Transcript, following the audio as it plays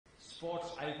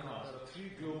sports icons or three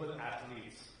global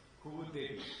athletes, who would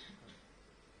they be?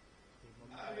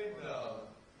 I mean,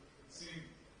 see,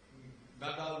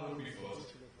 Nadal would be first.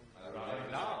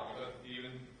 Right now. Because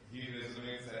even he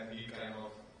resonates and he kind of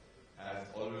has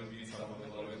always been someone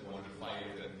who's always wanted to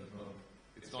fight and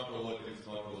it's not over till it's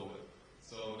not over.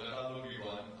 So Nadal would be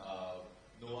one.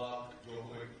 Novak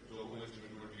Djokovic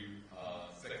would be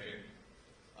second.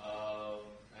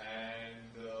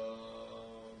 And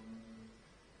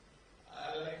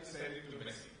I like to send it to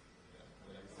Messi. Yeah,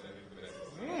 I like to send it to Messi.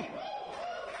 So,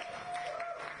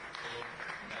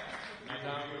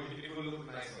 it will look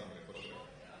nice on me for sure.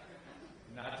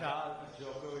 Nadal,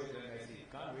 Djokovic, and Messi.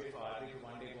 Can't wait for Hardik to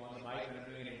one day go on the mic and I'm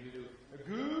doing an interview.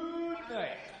 Good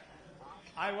night.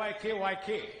 IYKYK.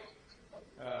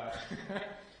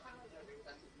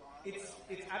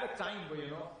 It's at a time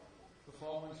where,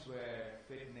 performance where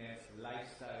fitness,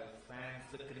 lifestyle, fans,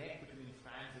 the connect between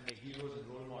fans and their heroes and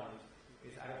role models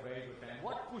is at a very good time.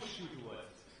 What pushed you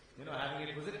towards having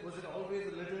it? Was it always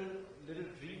a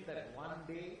little dream that one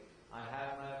day I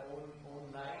have my own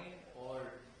line, or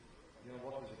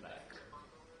what was it like?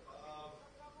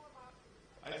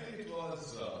 I think it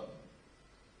was.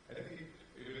 I think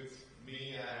it was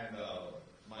me and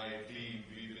my team.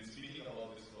 We've been speaking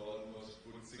about this for almost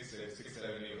good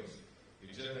 6-7 years.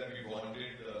 It's just that we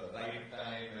wanted the right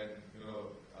time and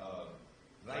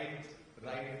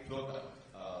right product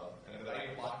and the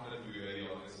right partner, to be very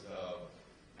honest.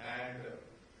 And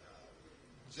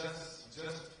just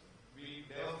we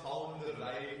never found the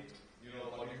right,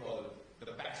 what do you call it,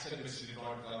 the passion which did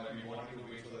not come, and we wanted to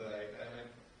wait for the right time.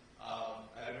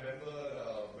 And I remember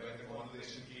when the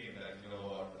conversation came that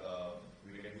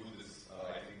we can do this.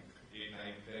 I think 8,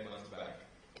 9, 10 months back.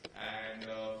 And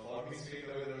for me, straight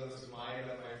away, there was a smile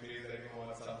on my face that,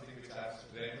 something which I've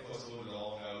dreamt for so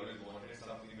long. I always wanted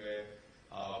something where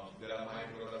there are my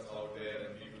products out there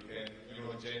and people can,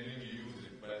 genuinely use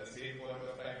it. But at the same point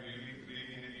of time, we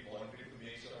really wanted to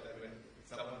make sure that when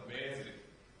someone wears it,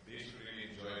 they should really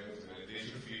enjoy it as well. They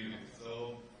should feel it.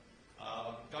 So,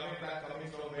 coming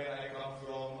from where I come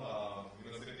from,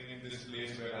 sitting in this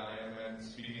place where I am and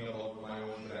speaking about my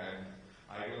own brand,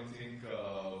 I don't think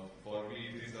for me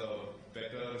it is a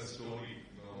better story,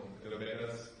 a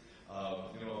better,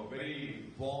 very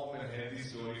warm and healthy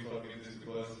story for me. This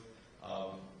because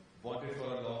wanted for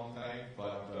a long time,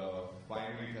 but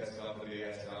finally it has come. The day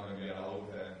has come, and we are out,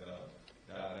 and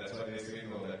that's why they say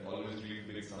that always dream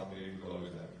big, someday it will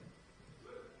always happen.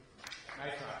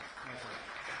 Nice one.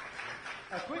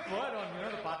 A quick word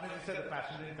on the partners. You said the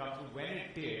passion didn't come through. When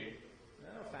it did,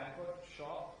 Fancourt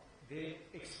shop, they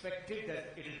expected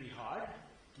that it will be hard,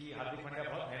 कि हार्दिक पांड्या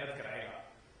बहुत मेहनत कराएगा,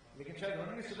 लेकिन शायद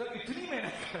उन्होंने सोचा इतनी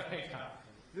मेहनत कराएगा.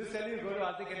 This is telling you go to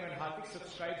Hardik, and when Hardik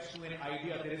subscribes to an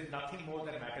idea, there is nothing more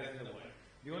that matters in the world.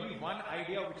 The only one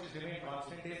idea which is remained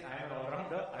constant is I am an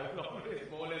all-rounder. I will always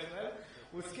bowl as well.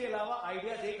 उसके अलावा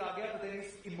idea एक आ गया, तो then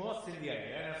is immersed in the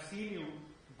idea. And I've seen you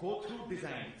go through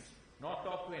designs, not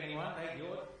talk to anyone like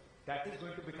that is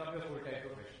going to become your full-time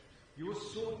profession. You were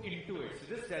so into it.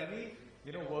 So just tell me,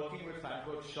 working with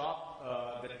Fancourt shop,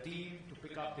 the team to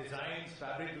pick up designs,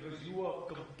 fabric, because you were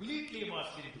completely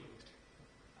immersed into it.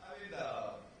 I mean,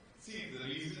 see, the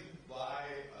reason why,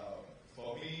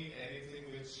 for me,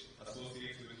 anything which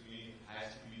associates with me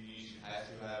has to be niche, has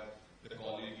to have the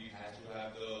quality, has to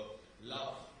have the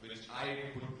love which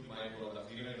I put to my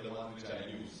products, even the ones which I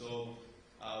use. So,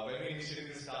 when we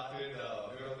initially started, there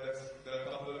are a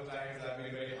couple of times I've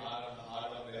been very hard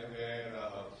on them where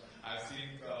I've seen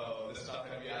the stuff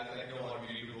that we had, like, we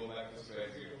need to go back to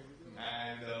square zero.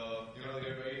 And,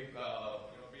 they're very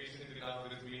patient enough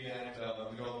with me, and,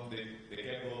 they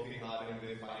kept working hard, and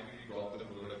they finally got the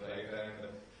product right. And,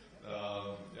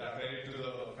 credit to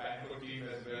the Fancourt team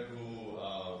as well,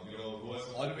 who was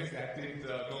always acting,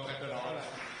 no matter how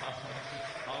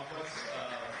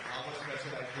much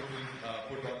pressure I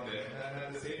put on them. And at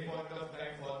the same point of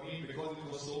time for me, because it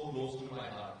was so close to my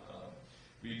heart,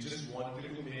 we just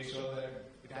wanted to make sure that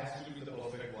it has to be the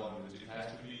perfect one, which it has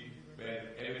to be where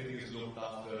everything is looked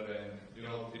after, and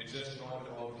it's just not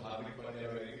about Hardik Pandya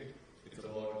wearing it, it's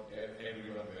about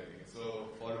everyone wearing it. So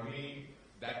for me,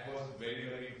 that was very,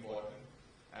 very important.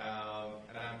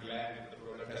 And I'm glad that the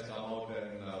product has come out,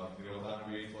 and can't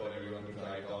wait for everyone to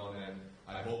try it on, and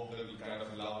I hope the kind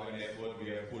of love and effort we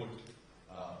have put,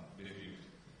 they feel it.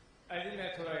 I think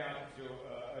that's what I asked you,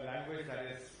 a language that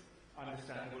is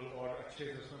understandable और अच्छे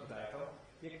से उसमें बताया था.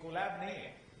 ये collab नहीं है,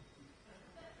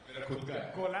 मेरा खुद का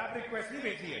कोलैब रिक्वेस्ट नहीं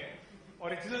भेजी है,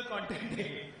 ओरिजिनल कंटेंट है.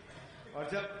 और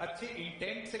जब अच्छे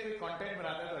इंटेंट से कोई कंटेंट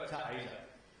बनाता है तो अच्छा आ ही जाता है.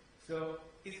 So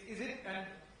is it, and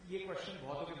ये क्वेश्चन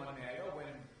बहुतों के मन में आएगा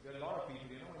when there are a lot of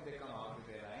people, when they come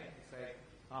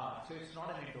so it's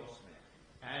not an endorsement.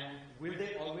 And will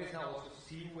they always now also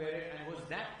see you wear it? And was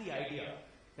that the idea?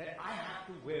 That I have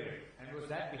to wear it? And was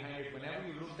that behind it? Whenever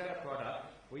you looked at a product,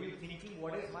 were you thinking,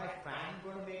 what is my fan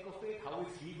going to make of it? How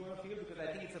is he going to feel? Because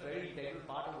I think it's a very integral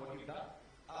part of what you've done.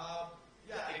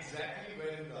 Yeah, exactly.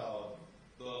 When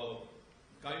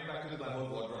coming back to my whole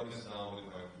wardrobe is now with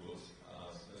my clothes,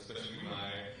 especially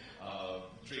my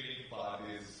training part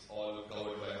is all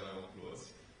covered by my own clothes.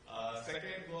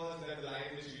 Second was that the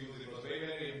line which you used, it was very,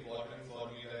 very important for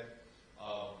me that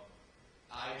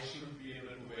I should be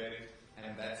able to wear it,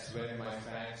 and that's when my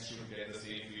fans should get the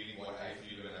same feeling what I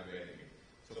feel when I'm wearing it.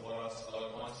 So for us,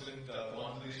 our constant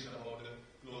conversation about the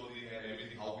clothing and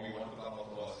everything, how we want to come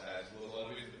across as, was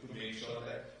always to make sure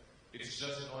that it's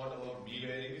just not about me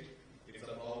wearing it, it's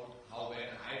about how when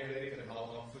I wear it and how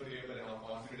comfortable and how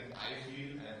confident I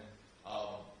feel, and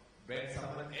when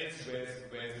someone else wears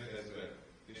it as well.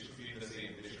 They should feel the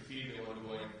same. They should feel they want to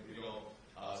go and,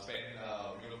 spend,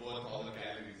 burn all the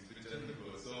calories with just the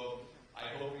clothes. So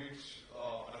I hope we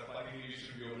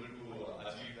should be able to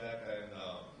achieve that, and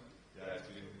yeah, it's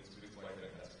been quite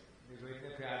fantastic.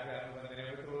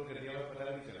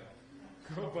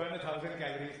 Go burn 1,000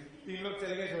 calories. 3 लोग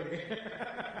चले गए छोड़ के.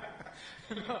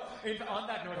 On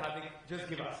that note, Hardik, just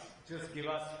give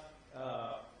us a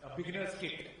beginner's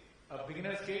kit. A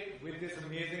beginner's kit with this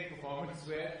amazing performance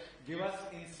where give us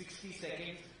in 60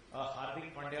 seconds a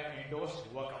Hardik Pandya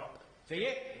endorsed workout.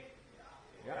 चाहिए?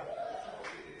 Yeah.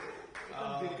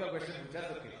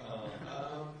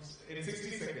 In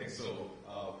 60 seconds, so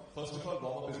first of all,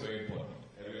 warm-up is very important.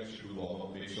 Everyone should do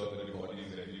warm-up. Make sure that your body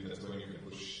is ready. That's when you can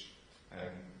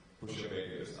push your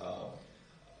barriers.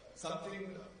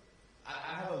 Something,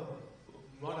 I'm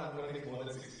going to take more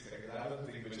than 60 seconds. I have a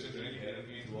thing which has really helped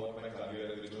me throughout my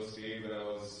career, which was stayed when I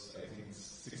was, I think,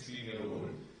 16 years old.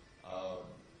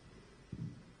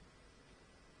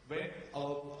 When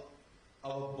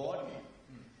our body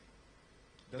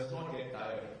does not get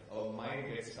tired, our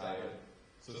mind gets tired.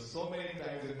 So many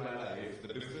times in my life,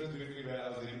 the difference between where I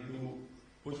was able to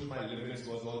push my limits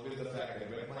was always the fact that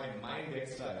when my mind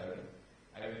gets tired,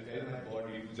 I will tell my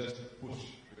body to just push,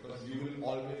 because you will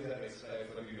always have extra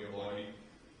effort in your body.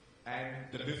 And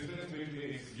the difference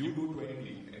between if you do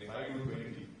 20 and if I do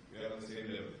 20, we are on the same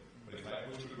level. But if I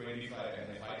push to 25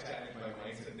 and if I challenge my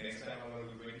mindset, next time I'm going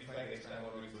to do 25, next time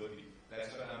I'm going to do 30.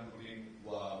 That's when I'm putting,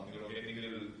 getting a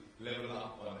little level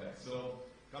up on that. So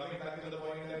coming back to the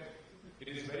point that it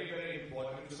is very, very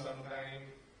important to sometimes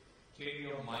train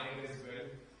your mind as well,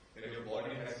 that your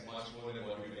body has much more than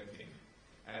what you can think.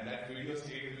 And that video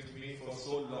stayed with me for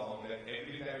so long that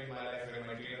every time in my life when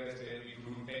my trainer has told me to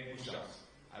do 10 push-ups,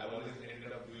 I always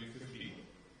ended up doing 50.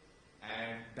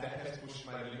 And that has pushed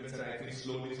my limits, and I think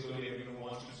slowly everyone who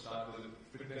wants to start the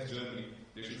fitness journey,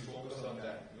 they should focus on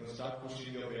that. Start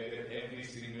pushing your barrier every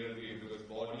single day, because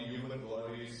human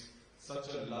body is such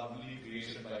a lovely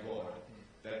creation by God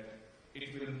that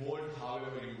it will mold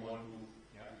however you want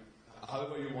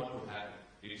to have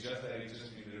it. It's just that it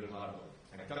just needs a little hard work.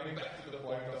 And coming back to the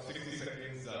point of 60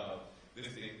 seconds,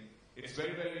 it's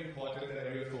very, very important that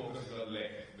everyone focuses on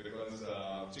leg, because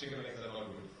chicken legs are not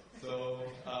good. So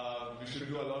we should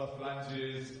do a lot of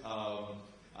plunges,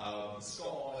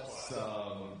 squats,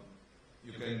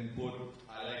 you can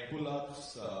I like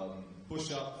pull-ups,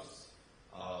 push-ups,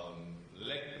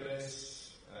 leg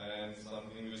press, and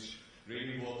something which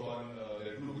really work on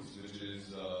their glutes, which is,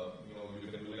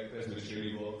 you can do leg press, which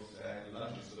really works, and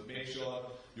lunges. So make sure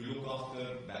you look after,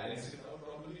 balance it out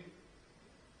properly.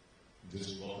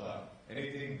 Just work hard.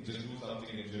 Anything, just do something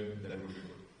in the gym, that would be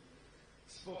good.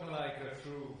 Spoken like a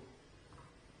true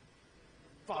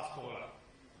fast bowler.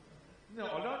 No,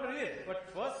 not really. But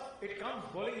first, it comes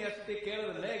bowling, you have to take care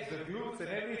of the legs, the glutes and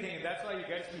everything. That's why you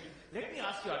get speed. Let me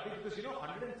ask you, Hardik, because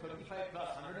 135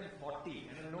 plus, 140,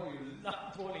 and I know you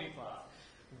love bowling fast.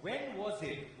 When was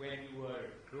it, when you were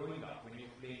growing up, when you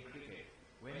were playing cricket,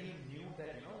 when you knew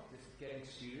that, this is getting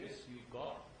serious, you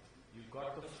got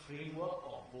the framework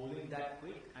of bowling that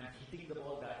quick and hitting the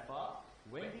ball that far?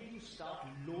 When did you start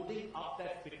loading up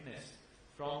that fitness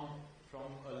from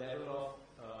a level of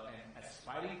an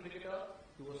aspiring cricketer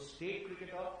to a state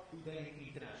cricketer to then an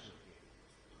international cricketer?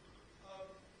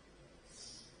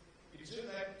 It's just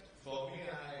that for me,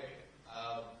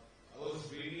 I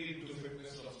was really into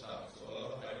fitness from start.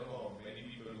 So I don't know, many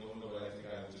people don't know, but I think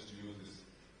I'll just use this.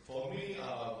 For me,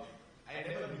 I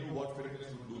never knew what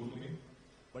fitness would do to me,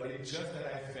 but it's just that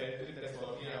I felt it that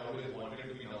for me, I always wanted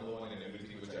to be number one in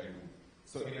everything which I do.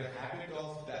 So in a habit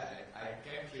of that, I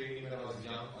kept training when I was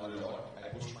young a lot. I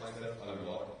pushed myself a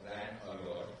lot, ran a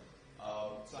lot.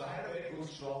 So I had a very good,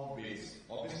 strong base.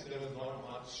 Obviously, there was not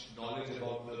much knowledge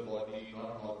about the body,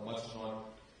 not much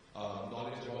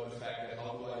fact that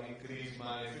how do I increase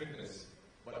my fitness.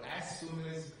 But as soon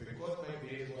as, because my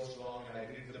base was strong and I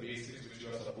did the basics which you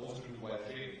are supposed to do while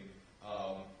training,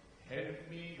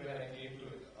 helped me when I came to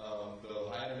the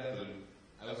higher level.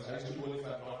 I used to go, if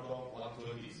I'm not wrong,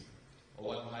 130s or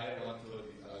one higher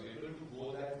 130s. I was able to go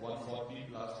that 140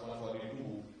 plus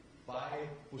 142 by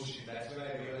pushing. That's when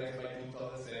I realized by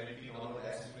 2017 onward,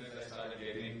 as soon as I started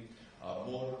getting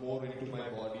more into my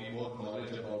body, more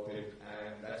knowledge about it,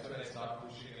 and that's when I start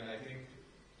pushing. And I think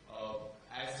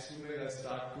as soon as I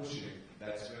start pushing,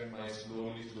 that's when my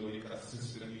slowly,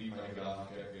 consistently my graph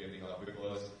kept getting up.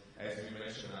 Because as we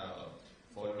mentioned,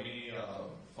 for me,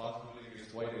 fast bowling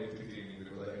is quite entertaining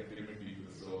because I can limit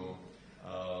people. So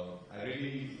I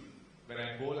really, when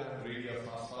I bowl, I'm really a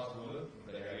fast bowler.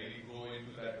 Like I really go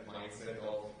into that mindset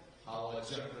of how a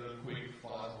general, quick,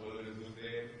 fast bowler is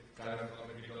there, kind of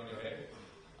coming on your head.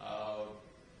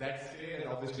 That's there, and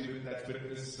obviously with that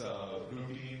fitness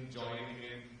routine, joining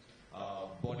in,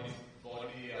 body,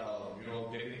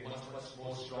 getting much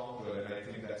more stronger, and I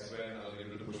think that's when I was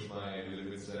able to push my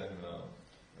limits and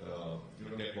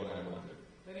get what I wanted.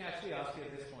 Let me actually ask you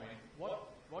at this point, what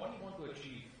do you want to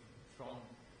achieve from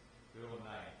your own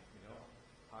line?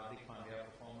 Hardik Pandya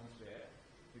performance wear,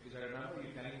 because I remember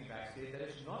you telling me backstage that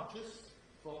it's not just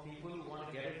for people who want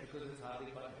to get it because it's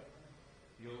Hardik Pandya.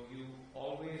 You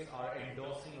always are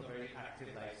endorsing a very active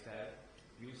lifestyle.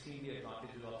 You've seen the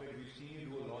advantages of it. We've seen you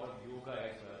do a lot of yoga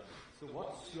as well. So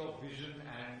what's your vision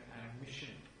and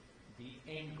mission? The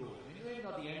end goal. Maybe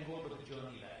not the end goal, but the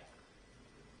journey like.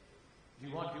 Do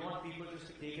you want people just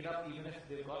to take it up even if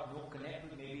they've got no connect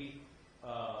with maybe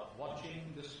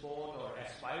watching the sport or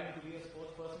aspiring to be a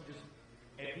sports person, just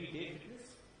everyday fitness?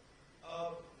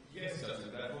 Yes,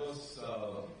 Sachin. That was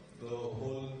the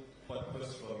whole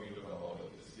purpose for me to come out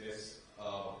of this. Yes.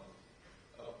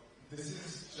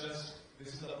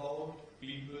 This is about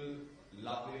people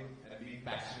loving and being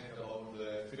passionate about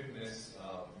the fitness,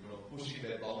 pushing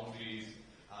their boundaries,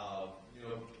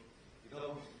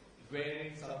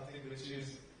 wearing something which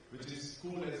is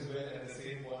cool as well. At the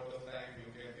same point of time, you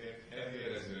can get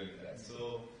heavier as well in that.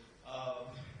 So,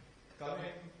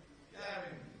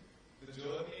 the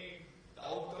journey, the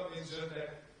outcome is just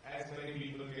that as many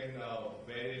people can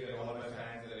wear it, and all my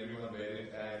fans and everyone wear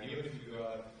it, and even if you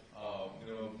are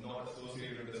not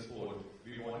associated with the sport,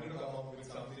 we wanted to come up with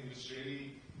something which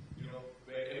really,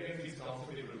 where everyone feels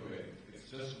comfortable to wear it. It's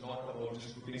just not about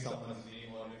just putting someone's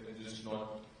name on it and just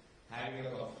not having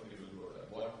a comfortable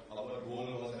product. What our goal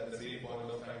was at the same point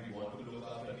of time, we want to look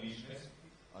after nicheness,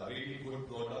 a really good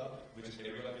product which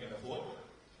everyone can afford,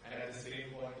 and at the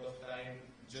same point of time,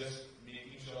 just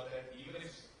making sure that even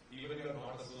if you're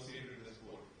not associated with the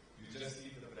sport, you just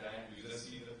see the brand, you just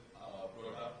see the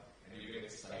product, and you get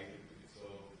excited with it. So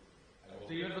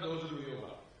even for those who do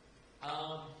yoga?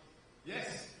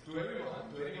 Yes, to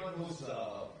anyone who's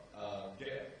I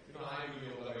do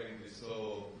yoga very much.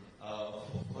 So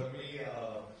for me,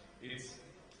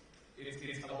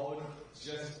 it's about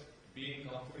just being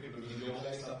comfortable. Because yoga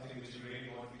is something which you really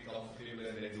want to be comfortable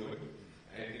and enjoy,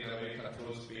 and in a very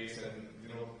controlled space, and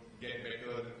get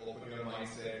better, open your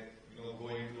mindset, go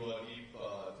into a deep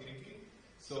thinking.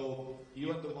 So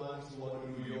even the ones who want to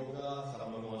do yoga,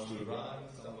 someone wants to run,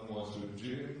 someone wants to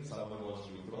gym, someone wants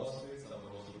to do CrossFit,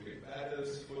 someone wants to play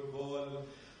paddles, football,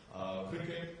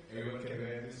 cricket, everyone can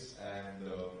wear this, and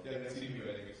let's see me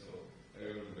wearing it, so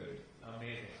everyone will wear it.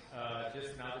 Amazing.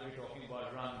 Just now that we're talking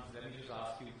about runs, let me just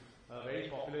ask you, a very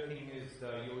popular thing is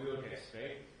the yo-yo test,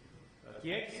 right?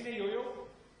 किया है किसी ने yo-yo?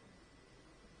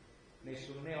 नहीं,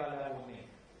 सुनने वाला है वो नहीं.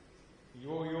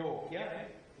 Yo-yo, क्या है?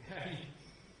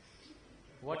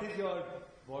 What's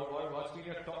been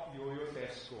your top yo-yo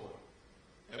test score?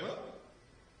 Ever?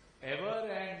 Ever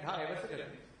and ever से करते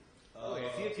हैं. तो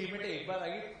ऐसी achievement एक बार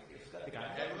आएगी इसका दिखाना.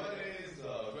 Ever is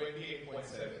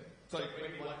 28.7. Sorry,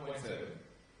 21.7.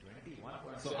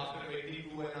 21.7. So after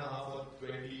 22 and a half or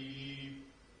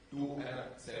 22 and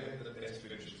 7, the test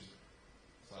finishes.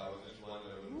 So I was just one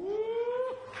level.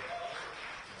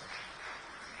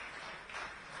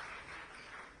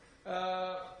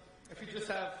 If you just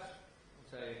have,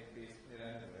 sorry, please,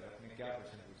 आपने क्या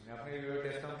क्वेश्चन पूछना? आपने यो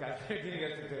टेस्ट हम कैलकुलेट नहीं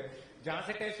कर सकते. जहाँ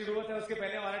से टेस्ट शुरू होता है उसके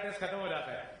पहले हमारा टेस्ट खत्म हो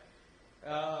जाता है.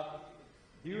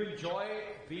 Do you enjoy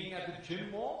being at the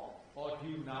gym more, or do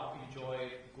you now enjoy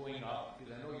going out?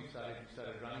 Because I know you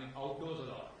started running outdoors a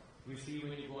lot. We see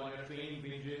when you go on your training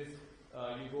binges,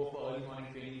 you go for early morning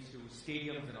trainings to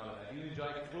stadiums and all of that. Do you enjoy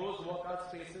closed workout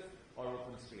spaces or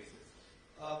open spaces?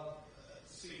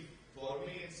 See, for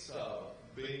me it's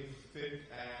being fit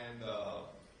and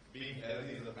being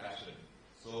healthy is a passion.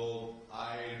 So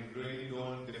I really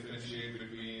don't differentiate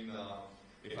between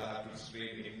if I have to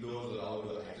train indoors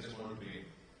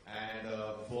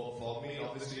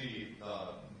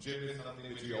gym is something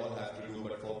which we all have to do,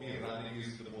 but for me, running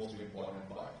is the most important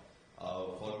part.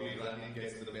 For me, running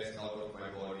gets the best out of my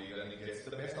body. Running gets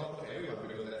the best out of everyone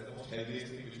because that's the most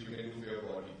healthiest thing which you can do for your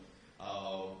body.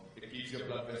 It keeps your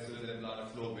blood vessels and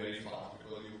blood flow very fast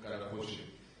because you kind of push it.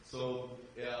 So,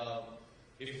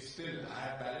 if still I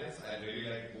have balance, I really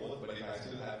like both, but if I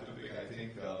still have to pick, I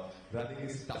think running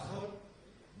is tougher,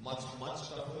 much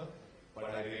tougher, but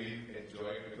I really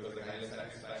enjoy it because the kind of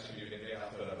satisfaction you can get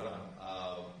after a run.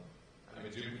 I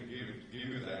mean, gym can give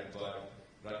you that, but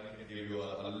running can give you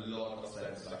a lot of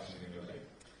satisfaction in your life.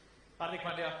 Hardik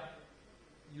Pandya,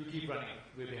 you keep running.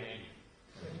 We're behind you.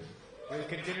 We'll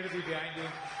continue to be behind you.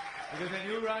 Because when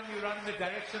you run in the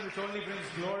direction which only brings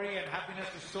glory and happiness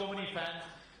to so many fans.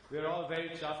 We're all very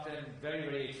chuffed and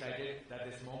very excited that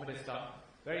this moment has come.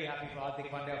 Very happy for Hardik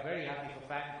Pandya, very happy for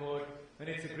Fan Code. And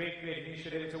it's a great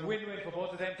initiative. It's a win-win for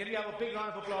both of them. Can we have a big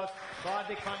round of applause for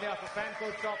Hardik Pandya, for Fan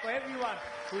Code Shop, for everyone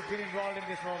who's been involved in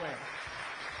this moment.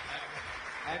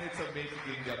 And it's a Make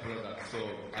in India product, so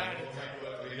I hope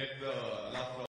we get the love from